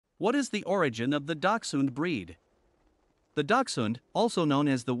What is the origin of the Dachshund breed? The Dachshund, also known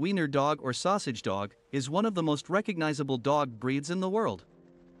as the Wiener Dog or sausage dog, is one of the most recognizable dog breeds in the world.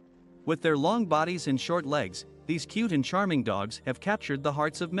 With their long bodies and short legs, these cute and charming dogs have captured the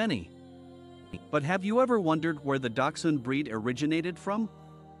hearts of many. But have you ever wondered where the Dachshund breed originated from?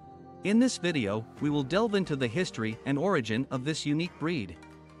 In this video, we will delve into the history and origin of this unique breed.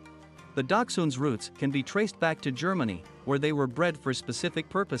 The Dachshund's roots can be traced back to Germany, where they were bred for specific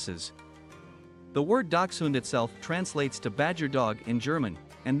purposes. The word Dachshund itself translates to badger dog in German,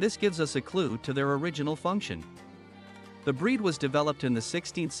 and this gives us a clue to their original function. The breed was developed in the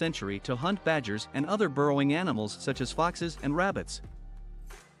 16th century to hunt badgers and other burrowing animals such as foxes and rabbits.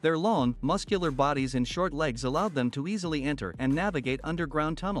 Their long, muscular bodies and short legs allowed them to easily enter and navigate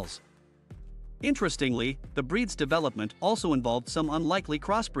underground tunnels. Interestingly, the breed's development also involved some unlikely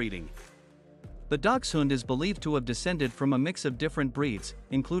crossbreeding. The Dachshund is believed to have descended from a mix of different breeds,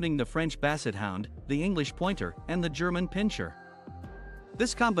 including the French Basset Hound, the English Pointer, and the German Pinscher.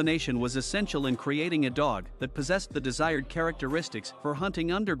 This combination was essential in creating a dog that possessed the desired characteristics for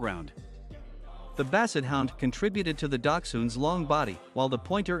hunting underground. The Basset Hound contributed to the Dachshund's long body, while the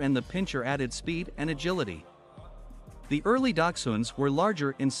Pointer and the Pinscher added speed and agility. The early Dachshunds were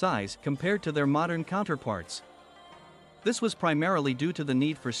larger in size compared to their modern counterparts. This was primarily due to the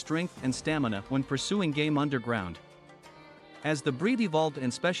need for strength and stamina when pursuing game underground. As the breed evolved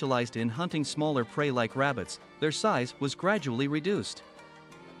and specialized in hunting smaller prey like rabbits, their size was gradually reduced.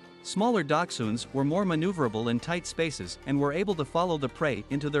 Smaller Dachshunds were more maneuverable in tight spaces and were able to follow the prey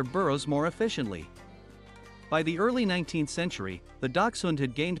into their burrows more efficiently. By the early 19th century, the Dachshund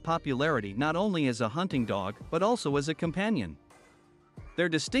had gained popularity not only as a hunting dog but also as a companion. Their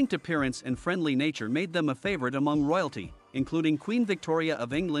distinct appearance and friendly nature made them a favorite among royalty, including Queen Victoria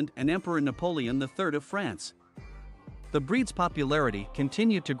of England and Emperor Napoleon III of France. The breed's popularity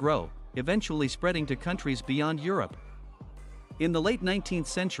continued to grow, eventually spreading to countries beyond Europe. In the late 19th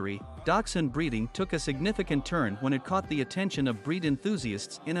century, Dachshund breeding took a significant turn when it caught the attention of breed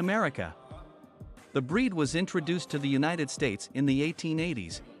enthusiasts in America. The breed was introduced to the United States in the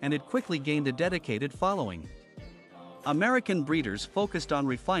 1880s, and it quickly gained a dedicated following. American breeders focused on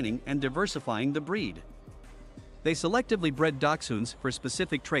refining and diversifying the breed. They selectively bred Dachshunds for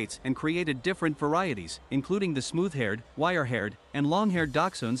specific traits and created different varieties, including the smooth-haired, wire-haired, and long-haired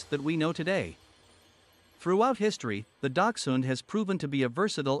Dachshunds that we know today. Throughout history, the Dachshund has proven to be a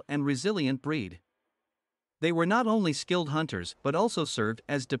versatile and resilient breed. They were not only skilled hunters but also served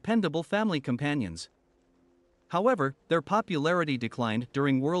as dependable family companions. However, their popularity declined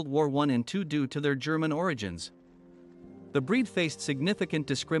during World War I and II due to their German origins. The breed faced significant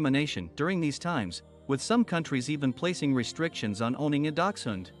discrimination during these times, with some countries even placing restrictions on owning a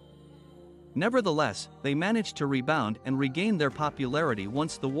Dachshund. Nevertheless, they managed to rebound and regain their popularity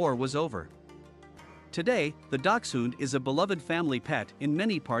once the war was over. Today, the Dachshund is a beloved family pet in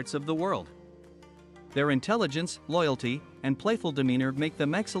many parts of the world. Their intelligence, loyalty, and playful demeanor make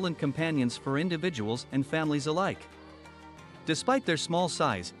them excellent companions for individuals and families alike. Despite their small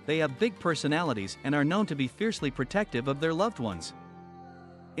size, they have big personalities and are known to be fiercely protective of their loved ones.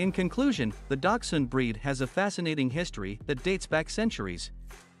 In conclusion, the Dachshund breed has a fascinating history that dates back centuries.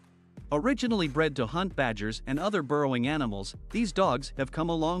 Originally bred to hunt badgers and other burrowing animals, these dogs have come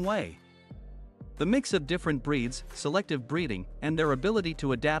a long way. The mix of different breeds, selective breeding, and their ability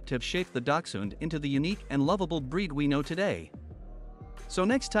to adapt have shaped the Dachshund into the unique and lovable breed we know today. So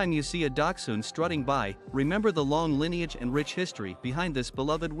next time you see a Dachshund strutting by, remember the long lineage and rich history behind this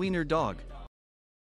beloved Wiener dog.